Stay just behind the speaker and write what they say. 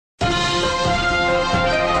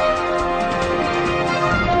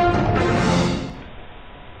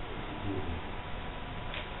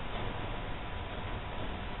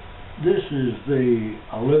is the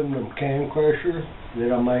aluminum can crusher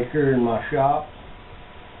that I make here in my shop.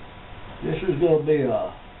 This is going to be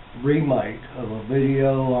a remake of a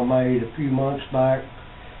video I made a few months back,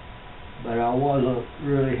 but I wasn't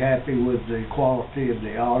really happy with the quality of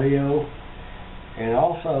the audio, and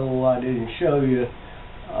also I didn't show you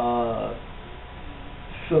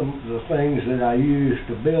some of the things that I used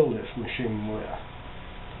to build this machine with.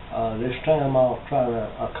 This time I'll try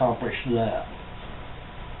to accomplish that.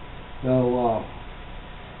 So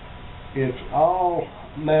it's all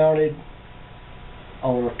mounted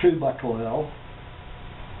on a 2x12,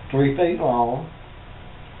 3 feet long,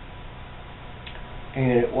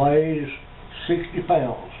 and it weighs 60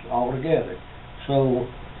 pounds altogether. So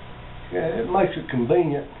yeah, it makes it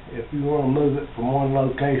convenient if you want to move it from one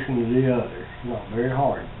location to the other. It's not very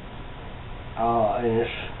hard. And it's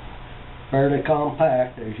fairly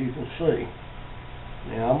compact, as you can see.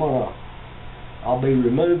 Now I'll be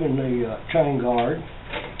removing the chain guard,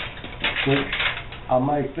 which I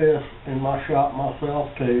make this in my shop myself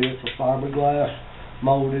too. It's a fiberglass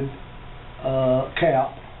molded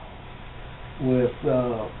cap with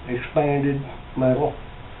expanded metal,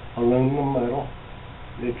 aluminum metal,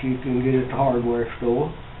 that you can get at the hardware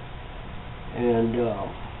store. And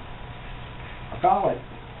I call it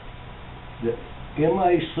the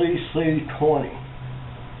MACC 20,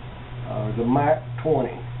 the MAC 20,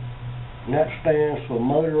 and that stands for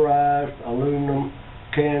Motorized Aluminum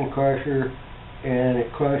Can Crusher, and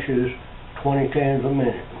it crushes 20 cans a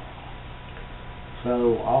minute.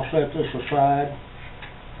 So I'll set this aside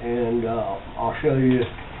and I'll show you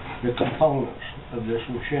the components of this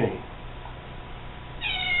machine.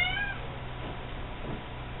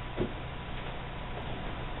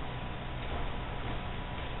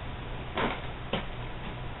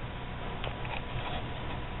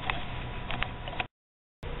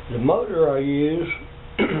 The motor I use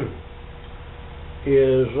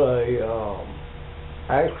is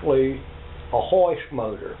actually a hoist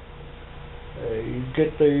motor. You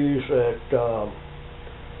get these at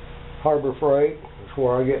Harbor Freight. That's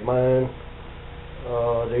where I get mine.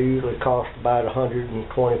 They usually cost about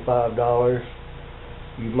 $125.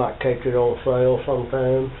 You might catch it on sale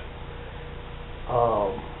sometimes.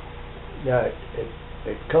 Now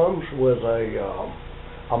it comes with a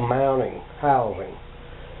mounting housing.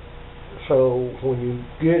 So when you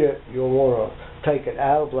get it, you'll want to take it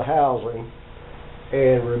out of the housing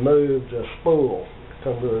and remove the spool. It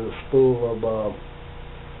comes with a spool of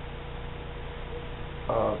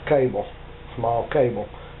cable, small cable.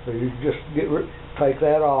 So you just take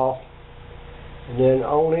that off, and then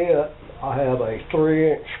on it I have a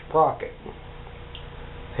 3-inch sprocket,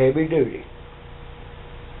 heavy duty,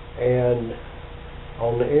 and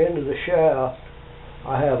on the end of the shaft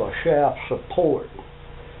I have a shaft support,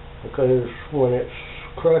 because when it's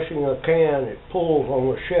crushing a can, it pulls on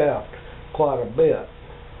the shaft quite a bit.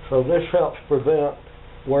 So this helps prevent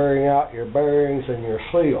wearing out your bearings and your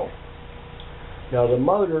seal. Now the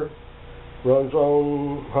motor runs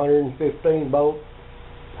on 115 volt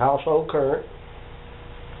household current.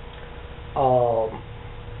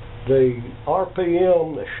 The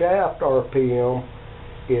RPM, the shaft RPM,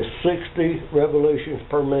 is 60 revolutions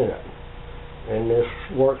per minute, and this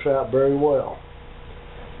works out very well.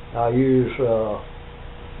 I use a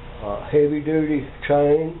heavy duty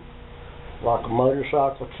chain, like a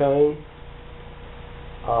motorcycle chain.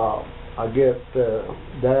 I get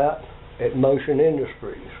that at Motion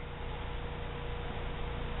Industries.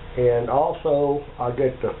 And also I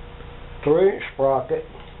get the 3-inch sprocket,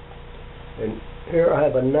 and here I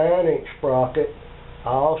have a 9-inch sprocket I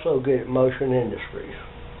also get at Motion Industries.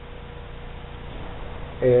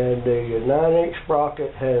 And the 9-inch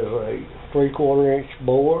sprocket has a 3/4 inch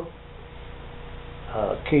bore,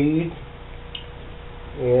 keyed,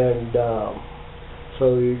 and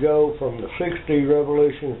so you go from the 60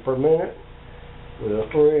 revolutions per minute with a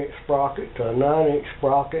 3-inch sprocket to a 9-inch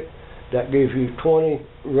sprocket. That gives you 20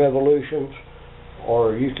 revolutions,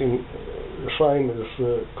 or you can, the same as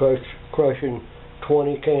crushing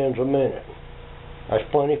 20 cans a minute. That's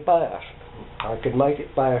plenty fast. I could make it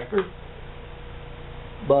faster,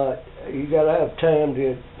 but you got to have time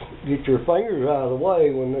to get your fingers out of the way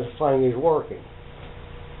when this thing is working.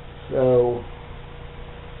 So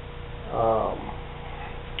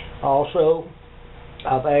also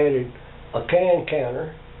I've added a can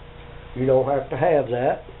counter. You don't have to have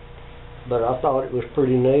that, but I thought it was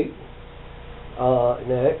pretty neat. Now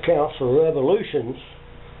it counts the revolutions.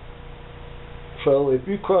 So if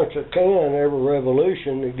you crunch a can every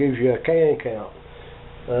revolution, it gives you a can count.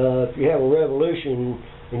 If you have a revolution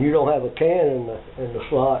and you don't have a can in the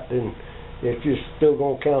slot, then it's just still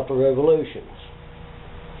going to count the revolutions.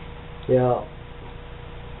 Now,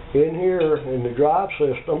 in here in the drive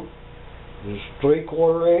system is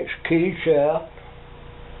 3/4 inch key shaft,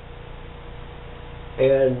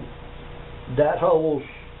 and that holds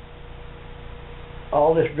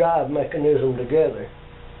all this drive mechanism together.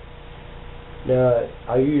 Now,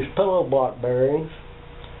 I use pillow block bearings.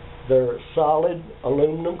 They're solid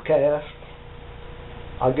aluminum cast.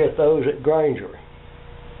 I get those at Granger.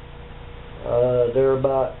 They're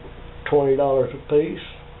about $20 a piece.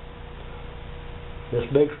 This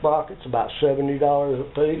big sprocket's about $70 a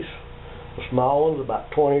piece. The small one's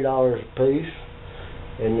about $20 a piece.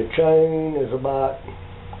 And the chain is about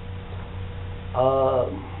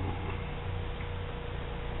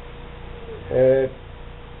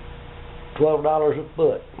 $12 a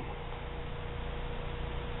foot.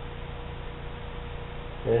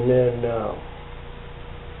 And then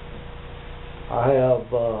I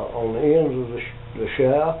have on the ends of the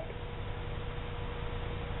shaft,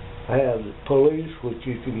 I have the pulleys, which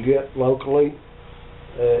you can get locally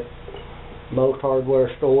at most hardware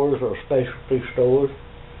stores or specialty stores.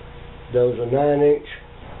 Those are 9-inch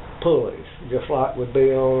pulleys, just like would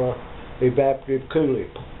be on a evaporative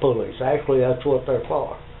cooling pulleys. Actually, that's what they're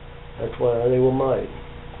for. That's why they were made.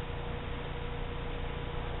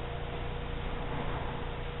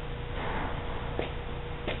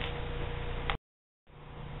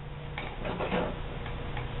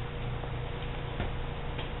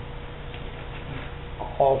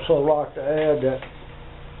 Also like to add that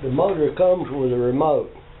the motor comes with a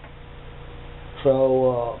remote,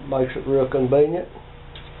 so makes it real convenient.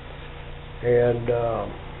 And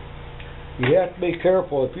you have to be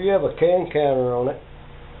careful if you have a can counter on it.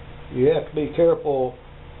 You have to be careful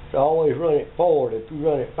to always run it forward. If you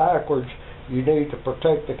run it backwards, you need to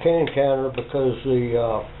protect the can counter because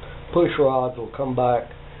the push rods will come back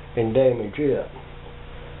and damage it.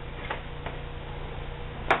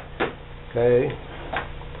 Okay.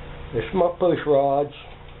 This is my push rods,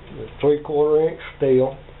 the 3/4 inch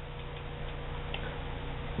steel.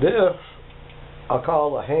 This I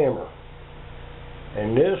call the hammer,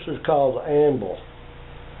 and this is called the anvil.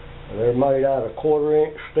 They're made out of 1/4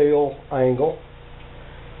 inch steel angle,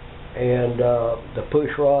 and the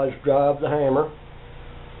push rods drive the hammer.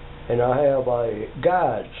 And I have a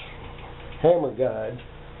hammer guides,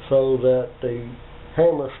 so that the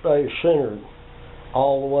hammer stays centered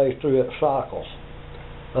all the way through its cycles.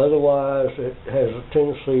 Otherwise, it has a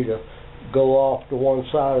tendency to go off to one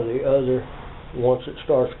side or the other once it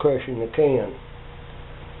starts crushing the can.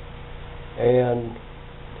 And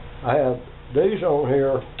I have these on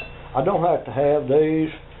here. I don't have to have these,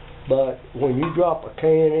 but when you drop a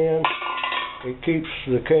can in, it keeps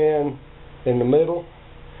the can in the middle,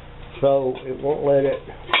 so it won't let it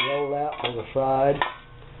roll out to the side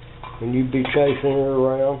when you be chasing it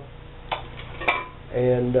around.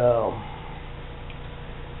 And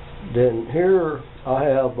then here I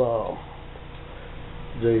have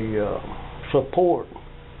the support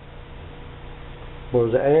for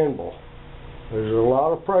the anvil. There's a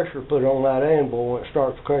lot of pressure put on that anvil when it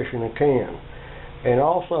starts crushing the can. And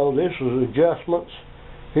also this is adjustments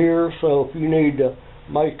here, so if you need to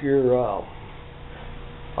make your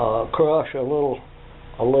crush a little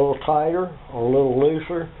tighter or a little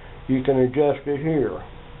looser, you can adjust it here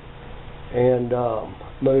and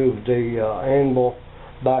move the anvil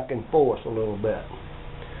back and forth a little bit.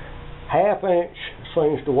 1/2 inch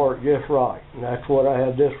seems to work just right, and that's what I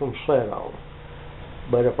have this one set on.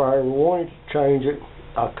 But if I ever wanted to change it,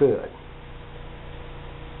 I could.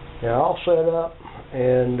 Now I'll set up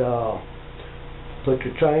and put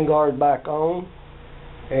the chain guard back on,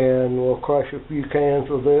 and we'll crush a few cans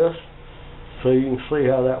with this so you can see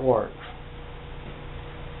how that works.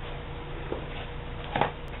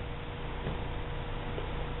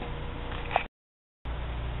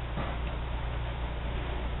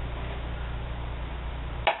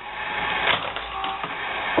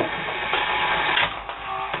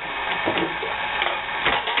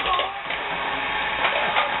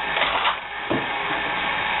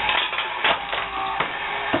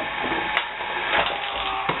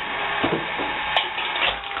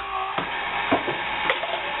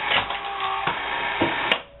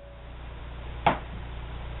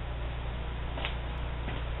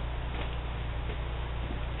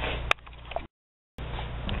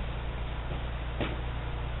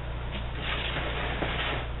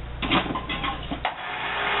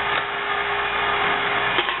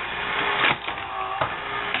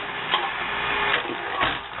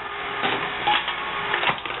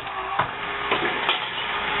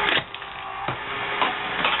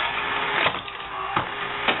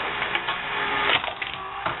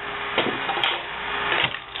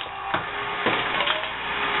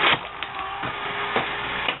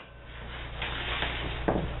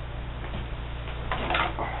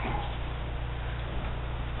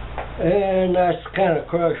 And that's the kind of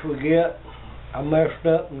crush we get. I messed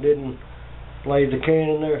up and didn't lay the can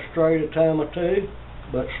in there straight a time or two,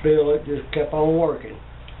 but still it just kept on working.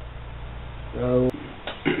 So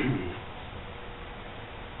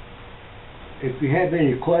if you have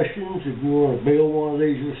any questions, if you want to build one of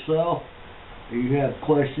these yourself, if you have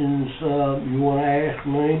questions you want to ask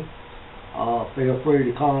me, feel free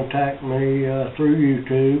to contact me through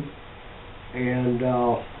YouTube, and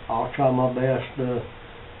I'll try my best to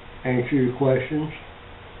answer your questions.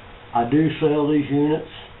 I do sell these units,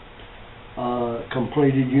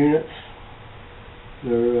 completed units.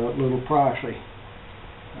 They're a little pricey,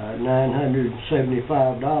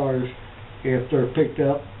 $975 if they're picked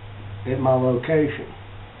up at my location.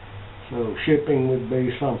 So shipping would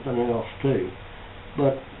be something else too.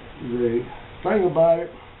 But the thing about it,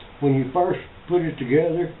 when you first put it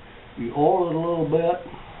together, you oil it a little bit,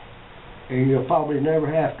 and you'll probably never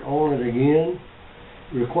have to oil it again.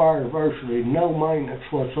 It requires virtually no maintenance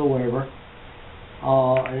whatsoever,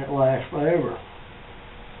 and it lasts forever.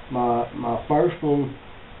 My first one,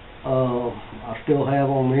 I still have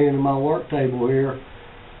on the end of my work table here.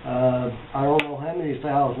 I don't know how many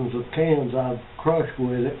thousands of cans I've crushed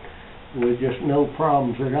with it, with just no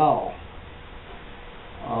problems at all.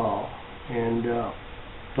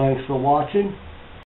 Thanks for watching.